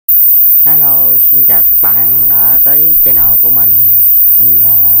Hello, xin chào các bạn đã tới channel của mình. Mình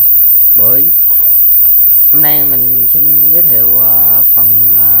là Bưởi. Hôm nay mình xin giới thiệu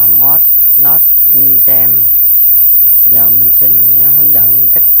phần mod Not in Tem. Nhờ mình xin hướng dẫn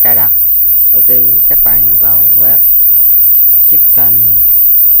cách cài đặt. Đầu tiên các bạn vào web chicken.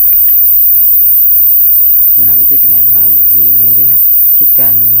 Mình không biết chữ tiếng Anh thôi, gì đi ha.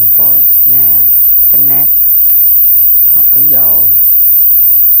 chickenbosnia.net. Ấn vô.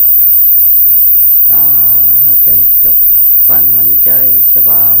 Nó hơi kỳ chút. Các bạn mình chơi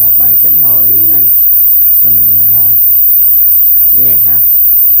server 17.10 nên mình như vậy ha.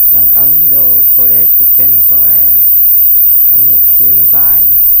 Bạn ấn vô code chicken coe, ấn vô Sunivai,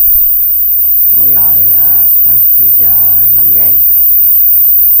 bấm lại bạn xin chờ 5 giây.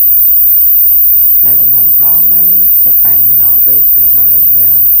 Này cũng không khó mấy, các bạn nào biết thì thôi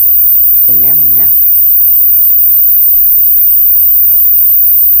đừng ném mình nha.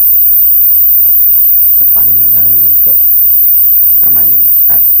 Các bạn đợi một chút,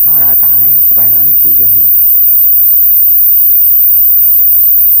 nó đã tải, các bạn ấn chữ giữ.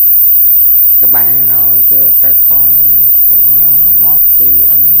 Các bạn nào chưa cài phone của mod thì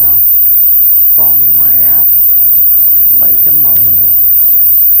ấn vào phone Minecraft 7.10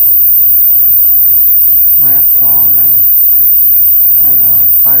 Minecraft phone này, hay là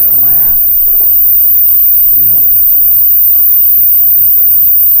file của Minecraft gì đó,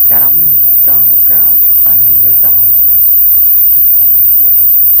 cả đống luôn cho các bạn lựa chọn.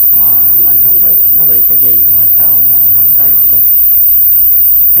 Mình không biết nó bị cái gì mà sao mình không ra lên được.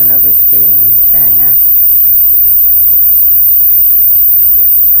 Em nào biết chỉ mình cái này ha.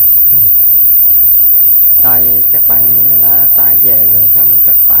 Rồi các bạn đã tải về rồi, xong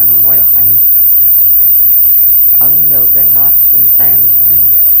các bạn quay lại ấn vô cái Not in Tem này.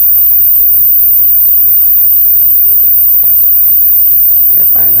 Các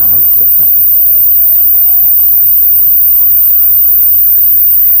bạn đợi một chút ha.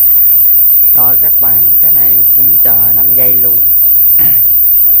 Rồi các bạn, cái này cũng chờ 5 giây luôn.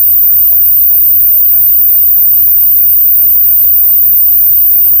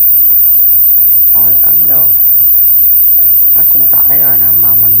 Rồi ấn vô, nó cũng tải rồi nè,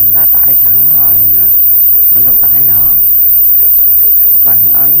 mà mình đã tải sẵn rồi nên mình không tải nữa. Các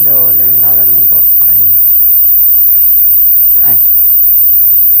bạn ấn vô link download của các bạn.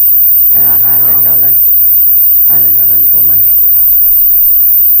 Đây là hai link download của mình.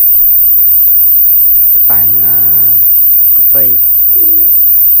 Các bạn copy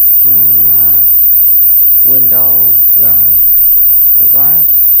Windows G sẽ có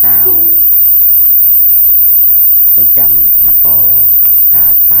sao phần trăm Apple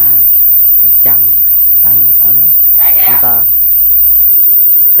data phần trăm. Các bạn ấn enter.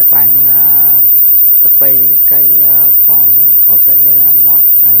 Các bạn copy cái font của cái mod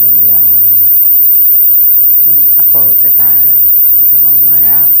này vào cái Apple data thì sẽ bấm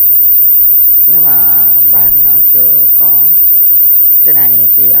Minecraft. Nếu mà bạn nào chưa có cái này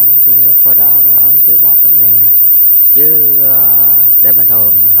thì ấn chữ new folder rồi ấn chữ mod giống vậy nha, chứ để bình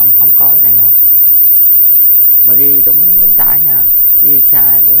thường không có cái này đâu, mà ghi đúng chính tả nha, ghi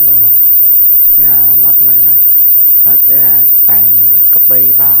sai cũng được đâu. Nên là mod của mình ha. Rồi các bạn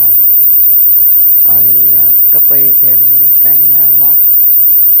copy vào, rồi copy thêm cái mod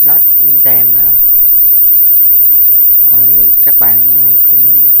not tem nữa, rồi các bạn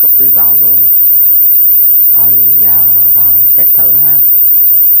cũng copy vào luôn. Rồi giờ vào test thử ha.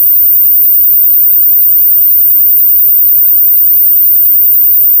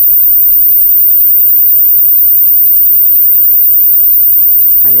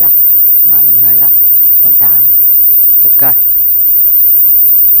 Hơi lắc, má mình hơi lắc, thông cảm. Ok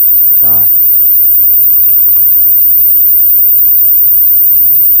rồi,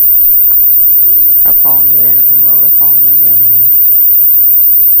 cái phone về nó cũng có cái phone giống vậy nè.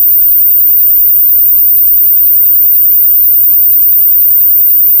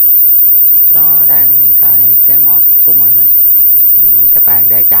 Nó đang cài cái mod của mình á. Các bạn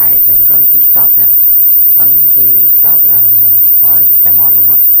để chạy đừng có chữ stop nha, ấn chữ stop là khỏi cài mod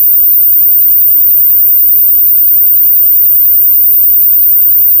luôn á.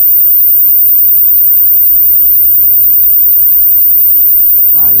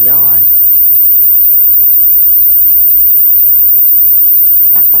 Rồi vô rồi,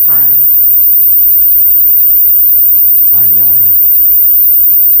 đắt quá ta. Rồi vô rồi nè.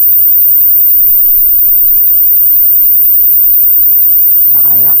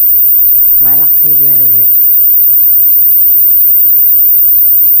 Lại lắc, má lắc thấy ghê thiệt.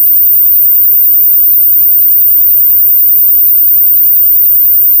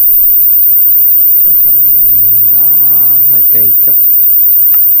 Cái phone này nó hơi kỳ chút.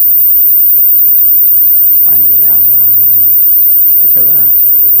 bạn vào test thử ha.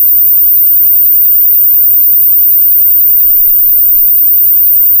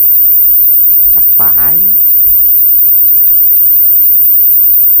 Lắc phải.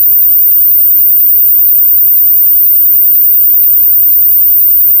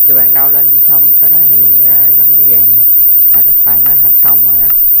 Khi bạn đau lên xong cái nó hiện ra giống như vàng nè, là các bạn đã thành công rồi đó.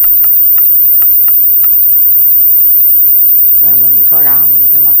 Tại mình có đau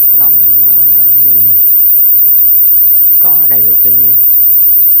cái mắt khủng long nữa nên hơi nhiều, có đầy đủ tiền nghi.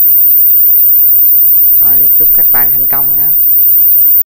 Rồi chúc các bạn thành công nha.